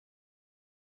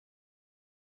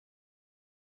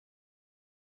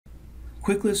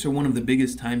QuickLists are one of the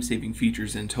biggest time-saving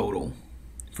features in Total.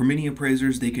 For many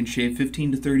appraisers, they can shave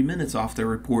 15 to 30 minutes off their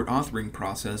report authoring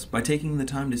process by taking the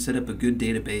time to set up a good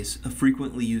database of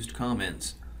frequently used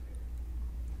comments.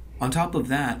 On top of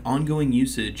that, ongoing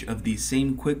usage of these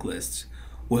same QuickLists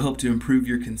will help to improve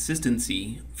your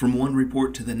consistency from one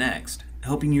report to the next,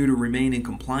 helping you to remain in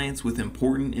compliance with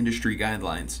important industry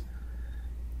guidelines.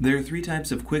 There are 3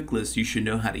 types of QuickLists you should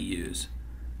know how to use.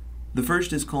 The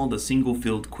first is called a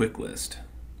single-field QuickList.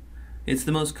 It's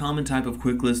the most common type of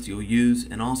QuickList you'll use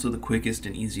and also the quickest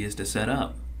and easiest to set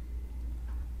up.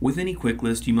 With any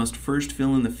QuickList, you must first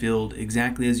fill in the field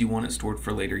exactly as you want it stored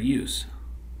for later use.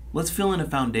 Let's fill in a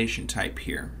foundation type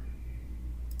here.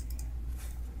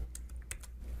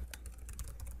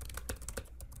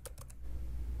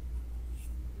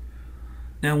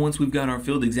 Now once we've got our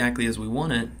field exactly as we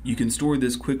want it, you can store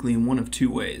this quickly in one of 2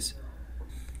 ways.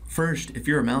 First, if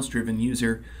you're a mouse-driven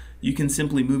user, you can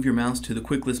simply move your mouse to the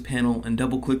QuickList panel and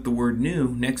double-click the word New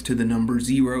next to the number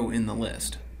 0 in the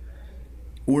list.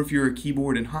 Or if you're a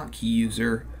keyboard and hotkey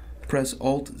user, press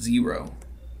Alt-0.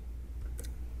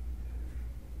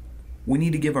 We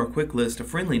need to give our QuickList a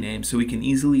friendly name so we can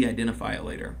easily identify it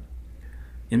later.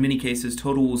 In many cases,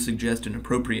 Total will suggest an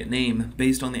appropriate name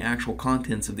based on the actual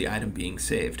contents of the item being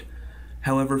saved.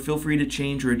 However, feel free to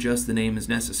change or adjust the name as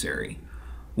necessary.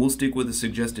 We'll stick with the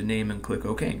suggested name and click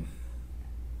OK.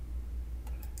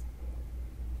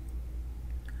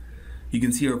 You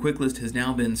can see our QuickList has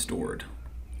now been stored.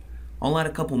 I'll add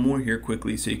a couple more here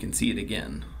quickly so you can see it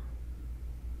again.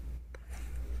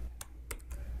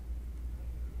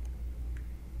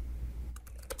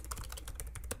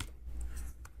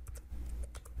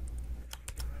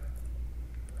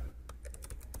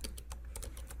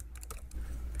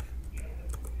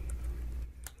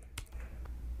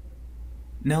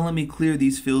 Now let me clear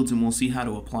these fields and we'll see how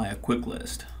to apply a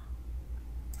QuickList.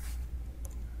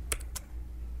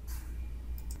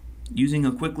 Using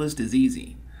a QuickList is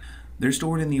easy. They're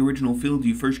stored in the original field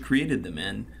you first created them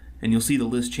in, and you'll see the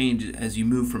list change as you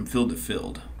move from field to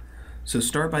field. So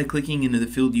start by clicking into the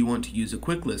field you want to use a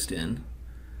QuickList in,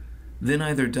 then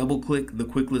either double-click the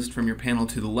QuickList from your panel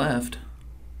to the left,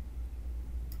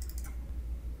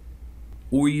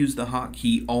 or use the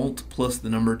hotkey Alt plus the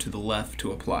number to the left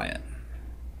to apply it.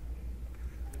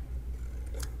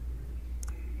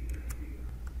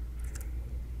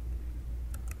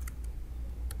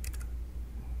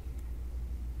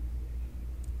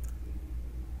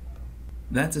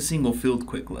 That's a single field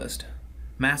QuickList.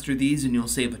 Master these and you'll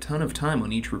save a ton of time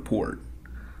on each report.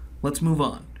 Let's move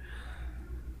on.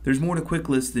 There's more to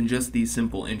QuickLists than just these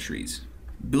simple entries.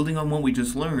 Building on what we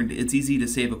just learned, it's easy to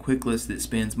save a QuickList that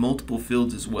spans multiple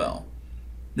fields as well.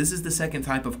 This is the second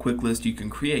type of QuickList you can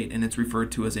create, and it's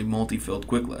referred to as a multi-field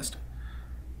QuickList.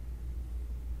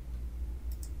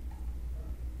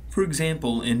 For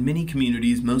example, in many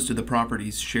communities, most of the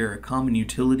properties share a common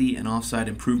utility and off-site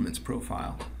improvements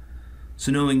profile.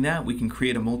 So knowing that, we can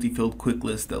create a multi-field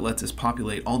QuickList that lets us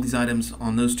populate all these items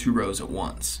on those 2 rows at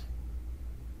once.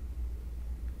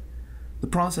 The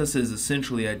process is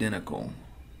essentially identical.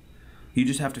 You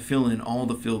just have to fill in all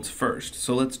the fields first,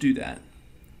 so let's do that.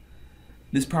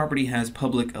 This property has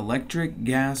public electric,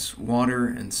 gas, water,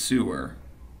 and sewer.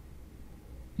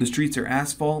 The streets are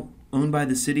asphalt, owned by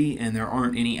the city, and there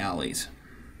aren't any alleys.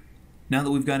 Now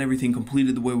that we've got everything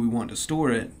completed the way we want to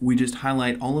store it, we just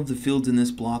highlight all of the fields in this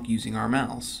block using our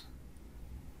mouse.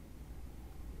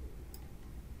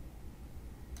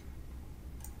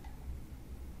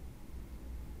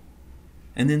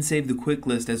 And then save the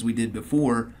QuickList as we did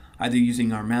before, either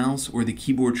using our mouse or the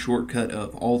keyboard shortcut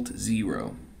of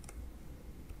Alt-0.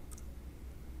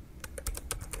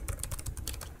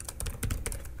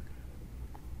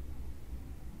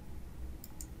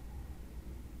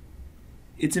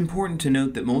 It's important to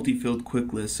note that multi-field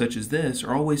QuickLists such as this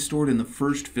are always stored in the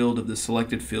first field of the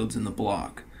selected fields in the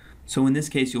block. So in this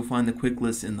case, you'll find the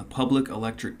QuickList in the public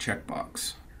electric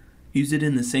checkbox. Use it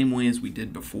in the same way as we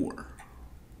did before.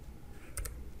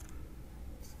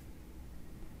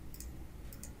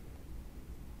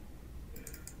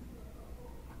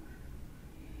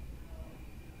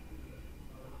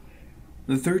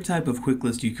 The third type of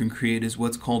QuickList you can create is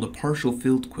what's called a partial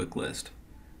field QuickList.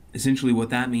 Essentially what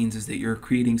that means is that you're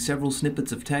creating several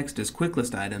snippets of text as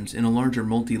QuickList items in a larger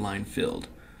multi-line field.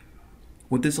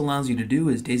 What this allows you to do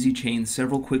is daisy chain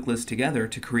several QuickLists together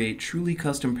to create truly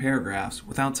custom paragraphs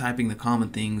without typing the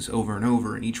common things over and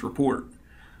over in each report.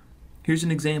 Here's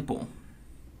an example.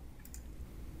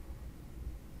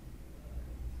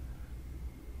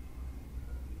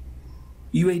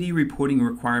 UAD reporting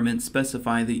requirements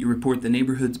specify that you report the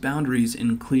neighborhood's boundaries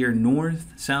in clear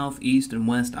north, south, east, and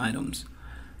west items.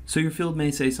 So your field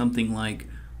may say something like,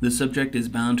 the subject is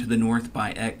bound to the north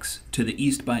by X, to the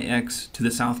east by X, to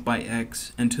the south by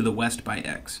X, and to the west by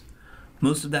X.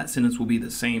 Most of that sentence will be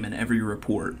the same in every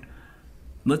report.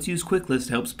 Let's use QuickLists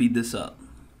to help speed this up.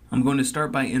 I'm going to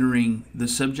start by entering the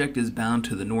subject is bound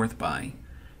to the north by,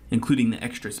 including the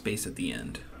extra space at the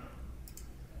end.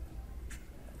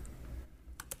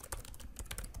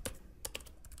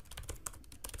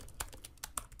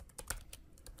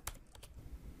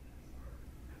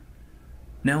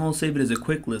 Now I'll save it as a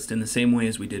quick list in the same way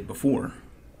as we did before.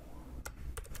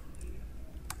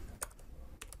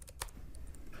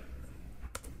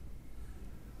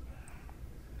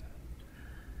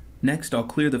 Next, I'll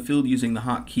clear the field using the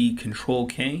hotkey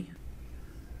Control-K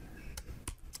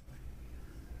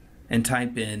and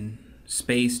type in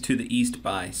space to the east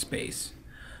by space.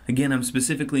 Again, I'm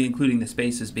specifically including the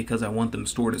spaces because I want them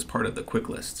stored as part of the quick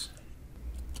lists.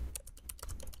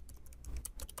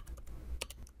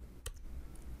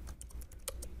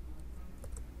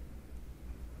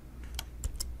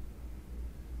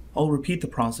 I'll repeat the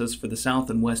process for the south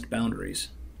and west boundaries.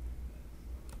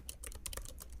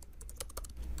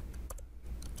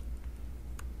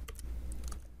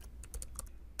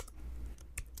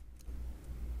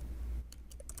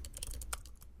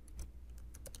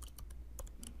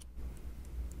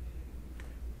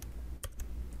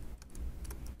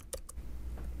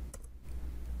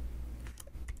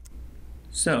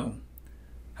 So,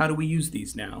 how do we use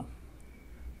these now?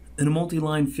 In a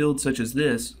multi-line field such as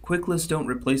this, quick lists don't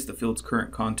replace the field's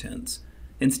current contents.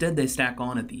 Instead, they stack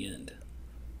on at the end.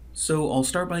 So I'll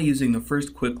start by using the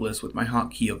first quick list with my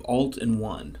hotkey of Alt and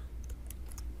 1.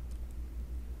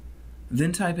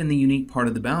 Then type in the unique part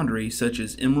of the boundary, such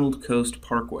as Emerald Coast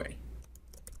Parkway.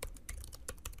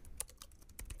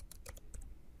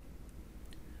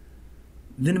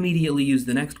 Then immediately use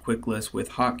the next quick list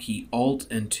with hotkey Alt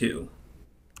and 2.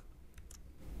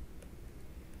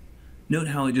 Note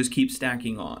how it just keeps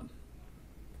stacking on.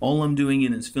 All I'm doing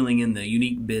is filling in the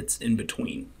unique bits in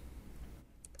between.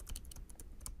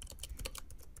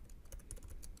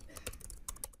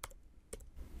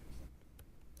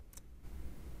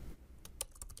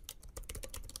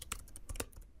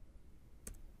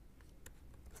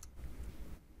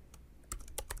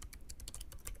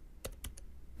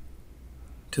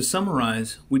 To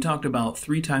summarize, we talked about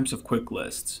 3 types of quick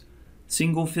lists: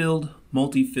 single field,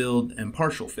 multi-field, and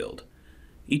partial field.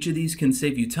 Each of these can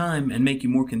save you time and make you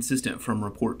more consistent from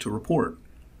report to report.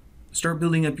 Start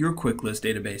building up your quick list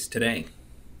database today.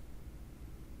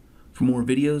 For more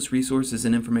videos, resources,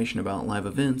 and information about live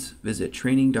events, visit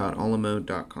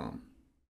training.alamo.com.